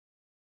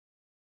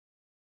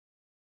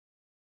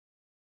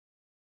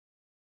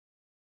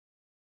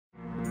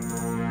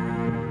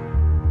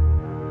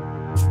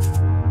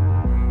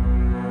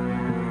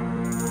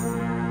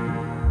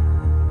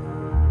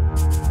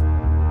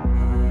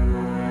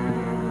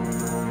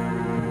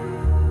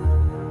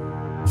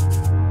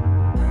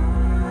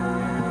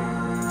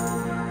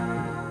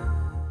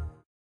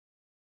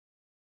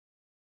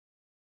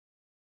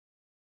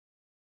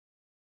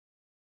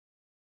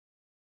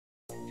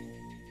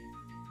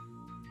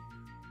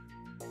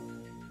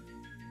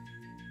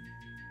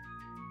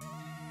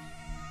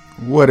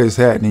What is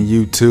happening,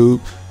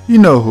 YouTube? You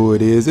know who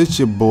it is. It's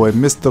your boy,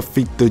 Mr.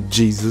 FIFA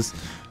Jesus,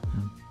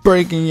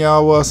 breaking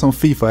y'all some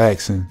FIFA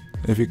action.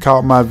 If you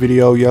caught my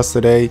video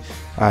yesterday,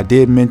 I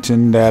did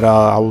mention that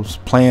I was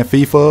playing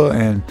FIFA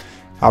and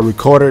I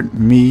recorded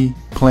me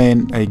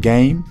playing a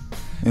game.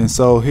 And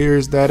so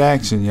here's that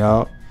action,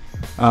 y'all.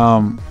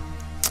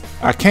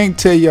 I can't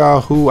tell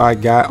y'all who I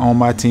got on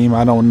my team.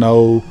 I don't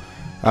know.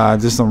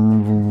 Just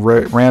some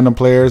random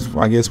players,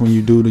 I guess, when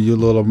you do your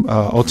little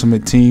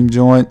ultimate team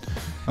joint.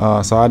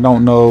 So I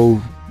don't know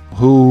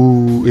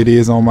who it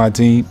is on my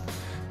team.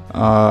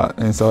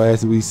 And so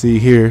as we see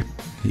here,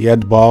 he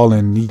had the ball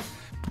and he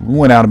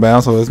went out of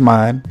bounds, so it's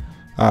mine.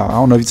 I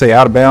don't know if you say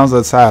out of bounds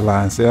or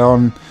sideline.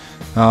 So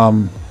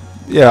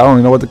yeah, I don't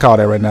even know what to call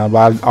that right now.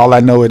 But all I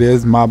know it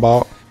is my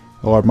ball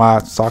or my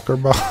soccer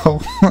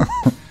ball.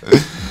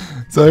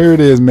 So here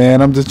it is,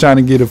 man. I'm just trying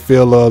to get a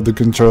feel of the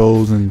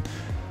controls, and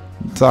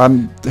so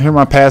I'm here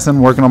my passing,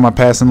 working on my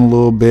passing a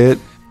little bit.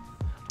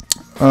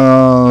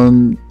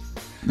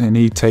 And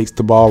he takes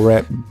the ball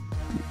right.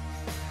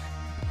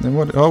 And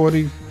what? Oh, what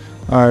he?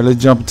 All right,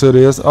 let's jump into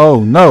this.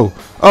 Oh no!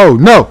 Oh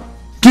no!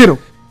 Get him!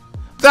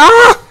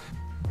 Ah!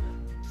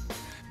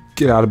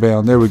 Get out of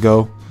bounds. There we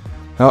go.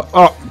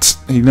 Oh,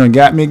 he done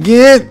got me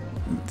again.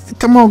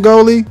 Come on,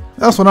 goalie.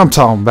 That's what I'm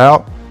talking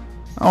about.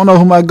 I don't know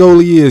who my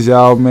goalie is,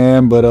 y'all,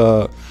 man,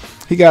 but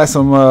he got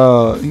some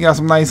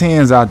nice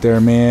hands out there,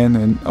 man.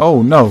 And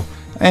oh no,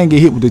 I ain't get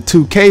hit with the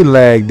 2K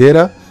lag, did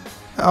I?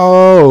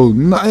 Oh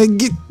no,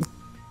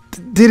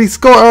 did he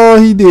score?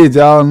 Oh, he did,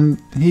 y'all.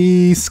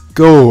 He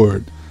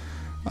scored.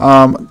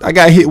 I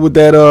got hit with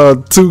that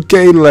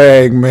 2K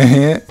lag,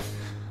 man.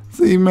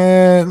 See,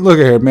 man, look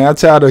at here, man. I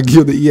tried to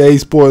give the EA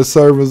Sports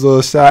servers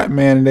a shot,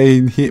 man, and they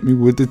hit me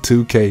with the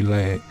 2K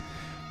lag.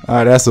 All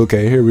right, that's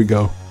okay. Here we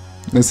go.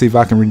 Let's see if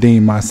I can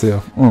redeem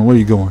myself. Oh, where are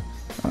you going?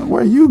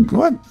 Where are you?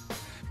 What?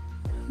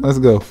 Let's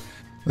go.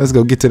 Let's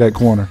go. Get to that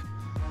corner.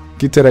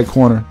 Get to that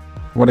corner.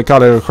 What they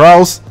call it, a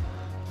cross?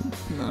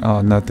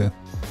 Oh, nothing.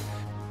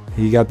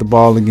 He got the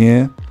ball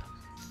again.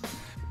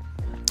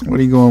 What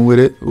are you going with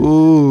it?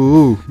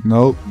 Ooh,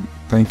 nope.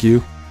 Thank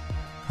you.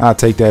 I'll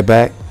take that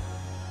back.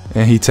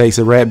 And he takes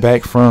it right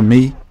back from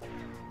me.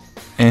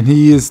 And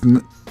he is.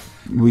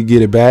 We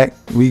get it back.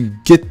 We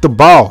get the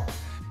ball.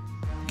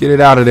 Get it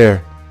out of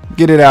there.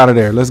 Get it out of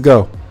there. Let's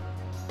go.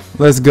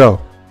 Let's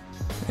go.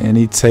 And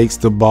he takes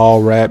the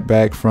ball right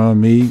back from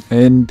me.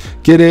 And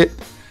get it.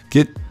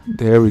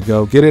 There we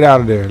go. Get it out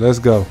of there. Let's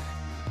go.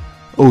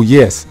 Oh,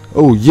 yes.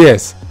 Oh,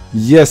 yes.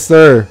 Yes,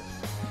 sir.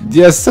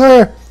 Yes,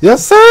 sir.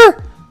 Yes,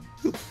 sir.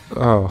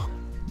 Oh.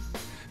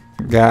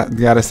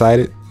 Got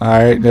excited. All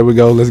right. There we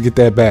go. Let's get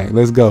that back.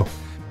 Let's go.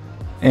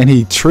 And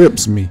he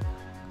trips me.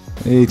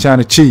 He trying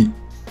to cheat.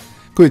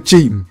 Quit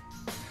cheating.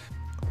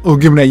 Oh,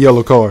 give him that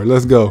yellow card.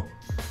 Let's go.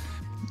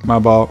 My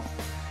ball.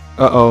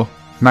 Uh-oh.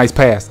 Nice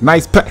pass.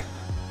 Nice pass.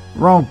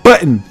 Wrong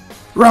button.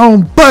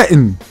 Wrong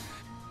button.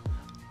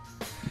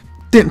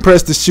 Didn't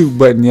press the shoot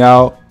button,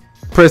 y'all.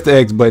 Press the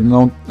X button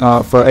on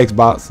for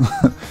Xbox.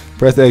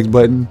 Press the X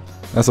button.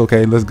 That's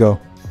okay. Let's go.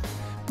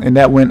 And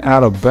that went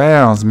out of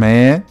bounds,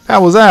 man.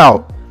 That was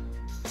out.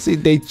 See,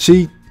 they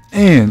cheat.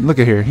 And look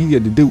at here. He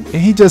had to do. And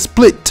he just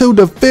split two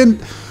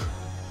defend.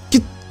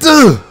 Get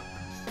the.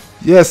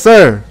 Yes,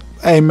 sir.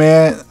 Hey,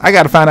 man. I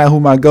got to find out who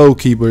my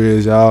goalkeeper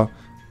is, y'all.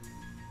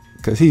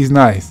 Because he's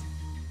nice.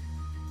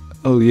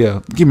 Oh,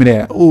 yeah. Give me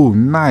that. Oh,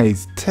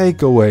 nice.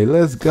 Takeaway.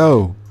 Let's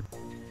go.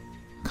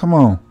 Come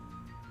on.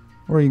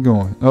 Where are you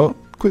going? Oh,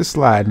 quit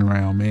sliding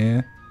around,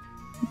 man.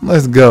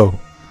 Let's go.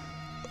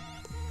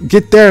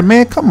 Get there,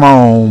 man. Come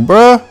on,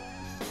 bruh.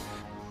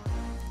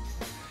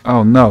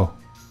 Oh, no.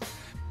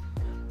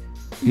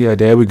 Yeah,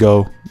 there we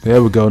go.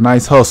 There we go.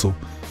 Nice hustle.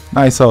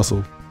 Nice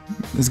hustle.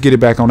 Let's get it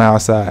back on the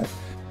outside.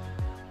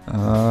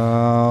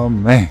 Oh,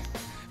 man.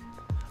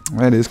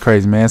 That is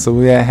crazy, man. So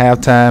we at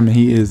halftime and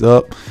he is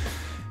up.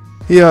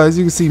 Yeah, as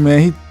you can see, man,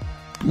 he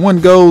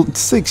 1 goal,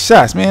 6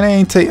 shots, man.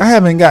 I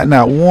haven't gotten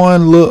out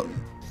one look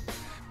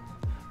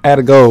at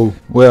a goal.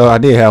 Well, I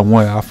did have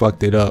one. I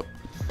fucked it up.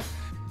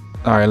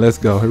 All right, let's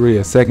go. Here we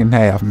are, second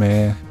half,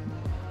 man.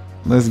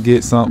 Let's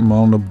get something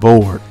on the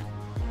board.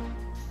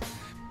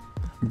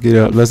 Get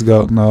up. Let's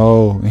go.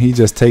 No, he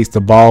just takes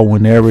the ball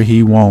whenever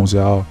he wants,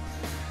 y'all.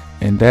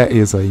 And that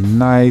is a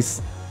nice.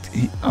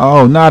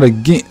 Oh, not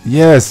again.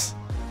 Yes.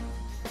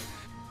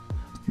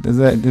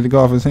 Did it go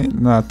off his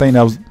hand? No, I think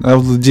that was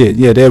legit.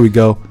 Yeah, there we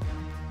go.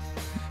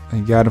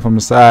 He got it from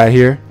the side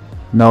here.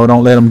 No,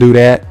 don't let him do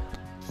that.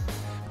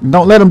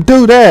 Don't let him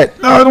do that.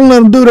 No, don't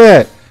let him do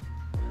that.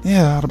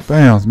 Yeah, out of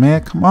bounds,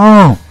 man. Come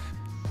on.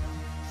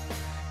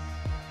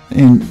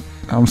 And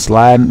I'm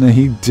sliding, and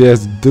he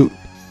just do.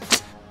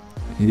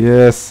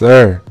 Yes,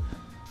 sir.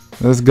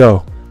 Let's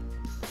go.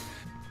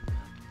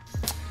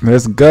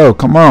 Let's go.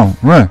 Come on.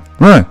 Run,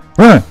 run,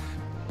 run.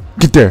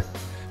 Get there.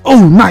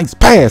 Oh, nice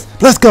pass.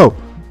 Let's go.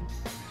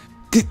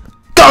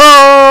 Go!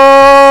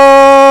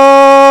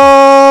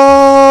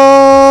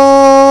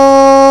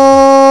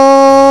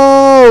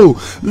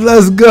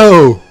 Let's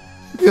go.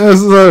 Yes,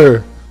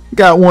 sir.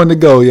 Got one to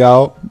go,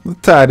 y'all.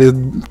 Tie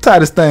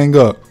this thing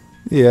up.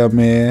 Yeah,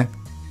 man.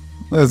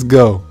 Let's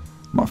go.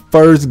 My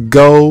first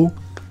goal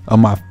of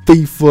my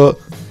FIFA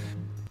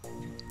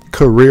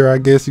career, I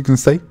guess you can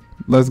say.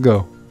 Let's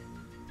go.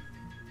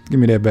 Give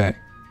me that back.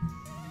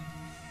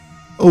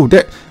 Oh,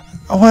 that.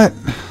 What?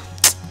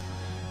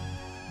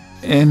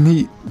 And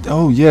he.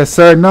 Oh, yes,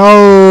 sir.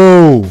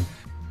 No.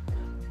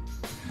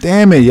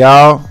 Damn it,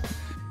 y'all.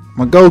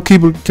 My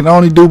goalkeeper can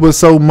only do but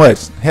so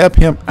much. Help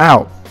him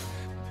out.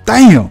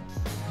 Damn.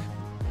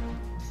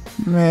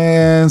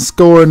 Man,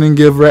 score and then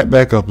give right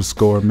back up a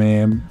score,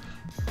 man.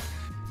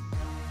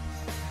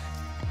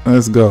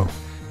 Let's go.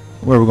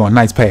 Where are we going?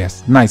 Nice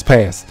pass. Nice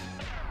pass.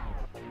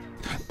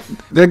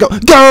 There you go.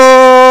 Go!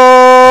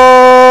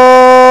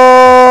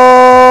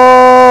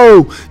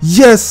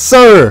 Yes,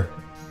 sir.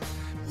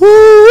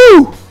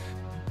 Woo!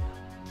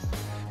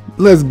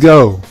 Let's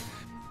go.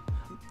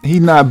 He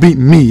not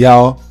beating me,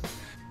 y'all.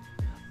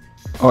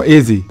 Or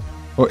is he?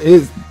 Or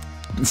is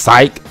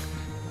psych?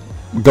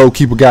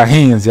 Goalkeeper got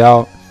hands,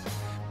 y'all.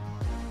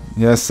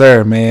 Yes,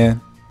 sir,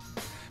 man.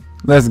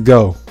 Let's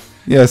go.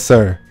 Yes,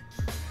 sir.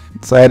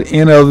 So at the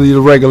end of the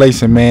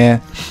regulation,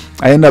 man,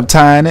 I end up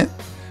tying it,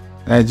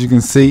 as you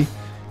can see.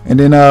 And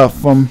then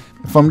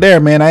from there,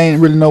 man, I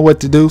ain't really know what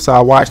to do. So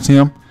I watched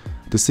him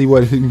to see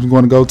what he was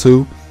going to go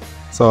to.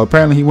 So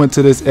apparently he went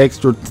to this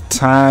extra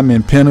time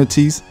and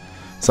penalties.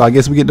 So I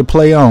guess we get to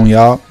play on,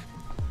 y'all.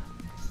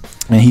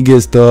 And he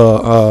gets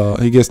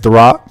the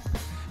rock.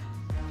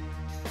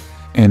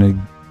 And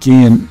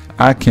again,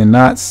 I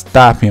cannot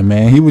stop him,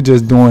 man. He was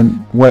just doing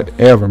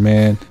whatever,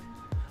 man.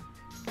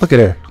 Look at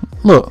there.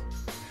 Look.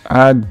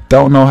 I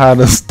don't know how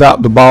to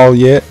stop the ball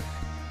yet.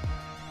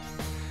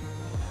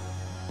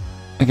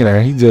 Look at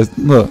there. He just,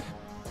 look.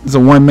 It's a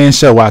one-man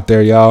show out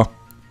there, y'all.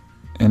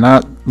 And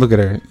look at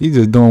there. He's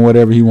just doing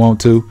whatever he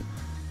want to.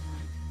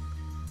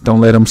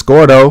 Don't let him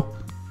score, though.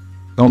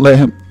 Don't let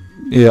him.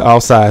 Yeah,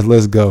 offsides.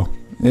 Let's go.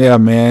 Yeah,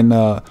 man.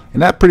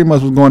 And that pretty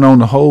much was going on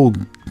the whole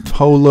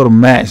little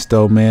match,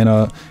 though,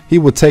 man. He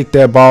would take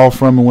that ball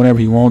from him whenever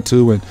he want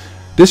to. And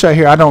this right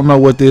here, I don't know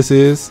what this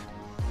is.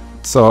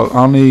 So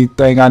only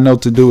thing I know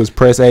to do is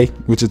press A,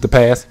 which is the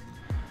pass.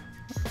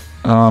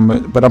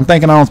 But I'm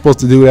thinking I'm supposed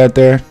to do that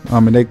there.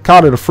 And they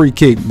called it a free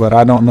kick, but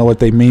I don't know what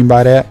they mean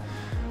by that.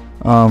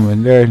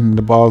 And there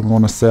the ball's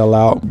going to sell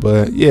out.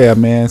 But yeah,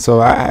 man.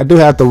 So I do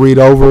have to read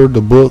over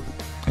the book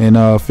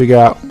and figure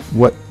out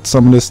what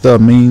some of this stuff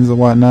means and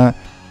whatnot.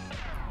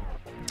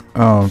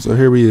 So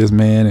here he is,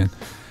 man,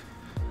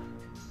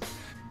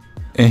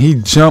 and he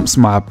jumps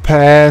my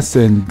pass,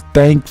 and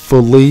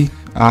thankfully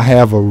I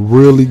have a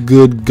really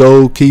good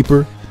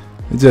goalkeeper.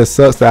 It just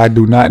sucks that I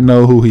do not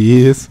know who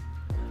he is.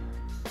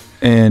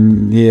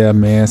 And yeah,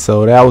 man,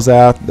 so that was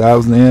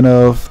the end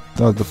of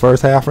the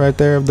first half right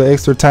there of the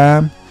extra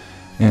time.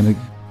 And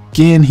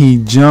again,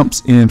 he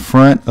jumps in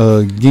front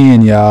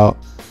again, y'all.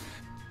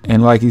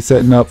 And like he's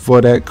setting up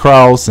for that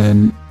cross,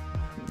 and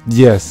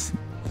yes,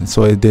 and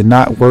so it did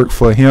not work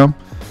for him.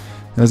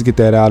 Let's get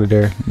that out of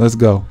there. Let's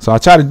go. So I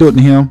tried to do it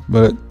to him,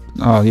 but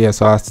yeah,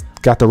 so I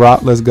got the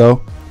rock. Let's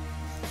go.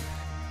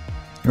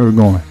 Here we're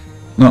going.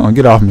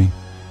 Get off me.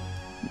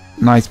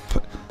 Nice.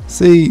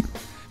 See,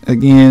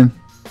 again,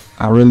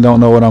 I really don't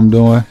know what I'm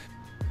doing.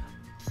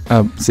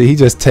 See, he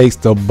just takes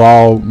the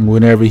ball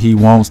whenever he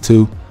wants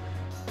to.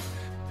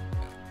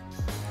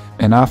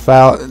 And I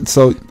fouled.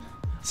 So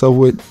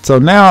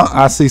now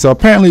I see. So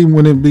apparently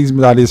when it be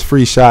like this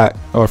free shot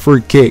or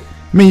free kick,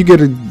 I mean, you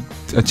get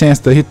a chance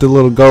to hit the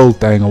little goal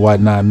thing or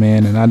whatnot,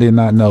 man. And I did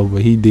not know,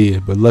 but he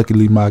did. But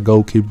luckily my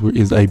goalkeeper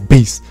is a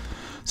beast.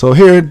 So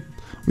here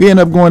we end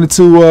up going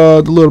into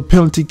the little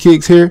penalty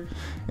kicks here.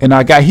 And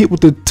I got hit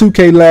with the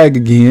 2K lag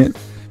again.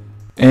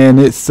 And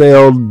it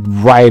sailed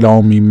right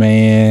on me,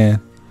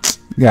 man.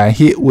 Got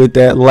hit with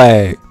that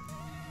lag.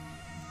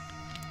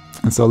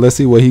 And so let's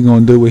see what he's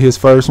going to do with his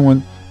first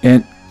one.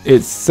 And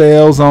it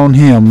sails on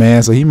him,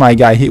 man. So he might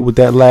got hit with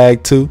that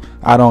lag too.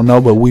 I don't know,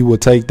 but we will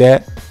take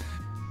that.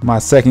 My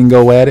second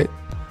go at it.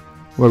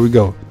 Where we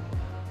go?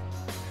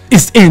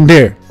 It's in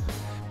there.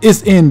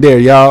 It's in there,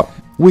 y'all.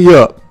 We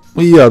up.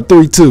 We up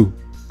 3-2.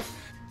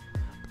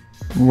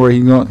 Where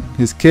he going?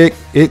 His kick.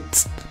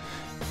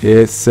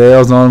 It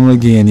sails on him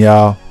again,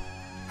 y'all.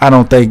 I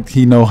don't think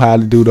he know how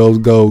to do those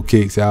goal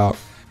kicks, y'all.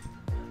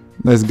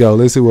 Let's go.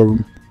 Let's see where.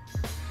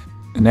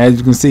 And as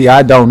you can see,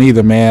 I don't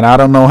either, man. I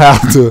don't know how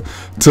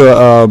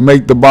to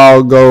make the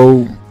ball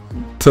go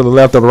to the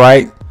left or the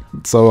right.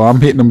 So I'm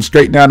hitting him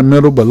straight down the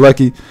middle, but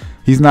lucky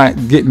he's not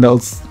getting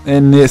those.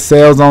 And it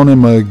sails on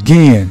him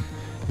again.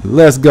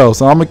 Let's go.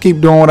 So I'm going to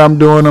keep doing what I'm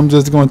doing. I'm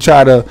just going to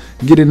try to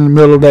get in the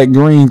middle of that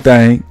green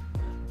thing.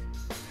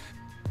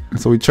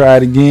 So we try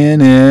it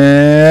again,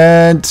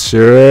 and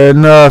sure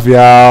enough,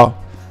 y'all,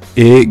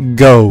 it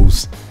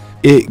goes.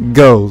 It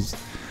goes.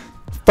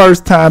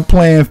 First time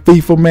playing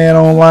FIFA, man,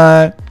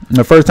 online.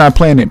 The first time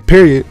playing it,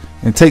 period.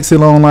 And takes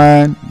it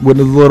online with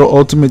a little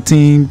ultimate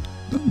team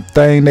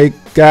thing they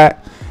got.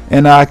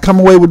 And I come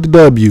away with the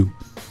W.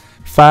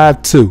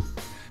 5-2.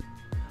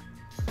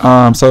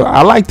 So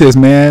I like this,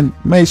 man.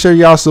 Make sure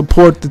y'all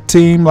support the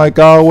team like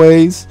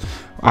always.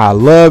 I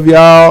love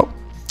y'all.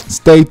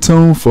 Stay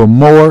tuned for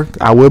more.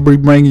 I will be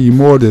bringing you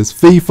more of this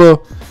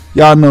FIFA.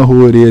 Y'all know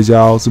who it is,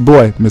 y'all. It's your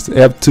boy, Mr.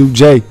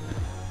 F2J.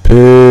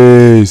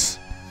 Peace.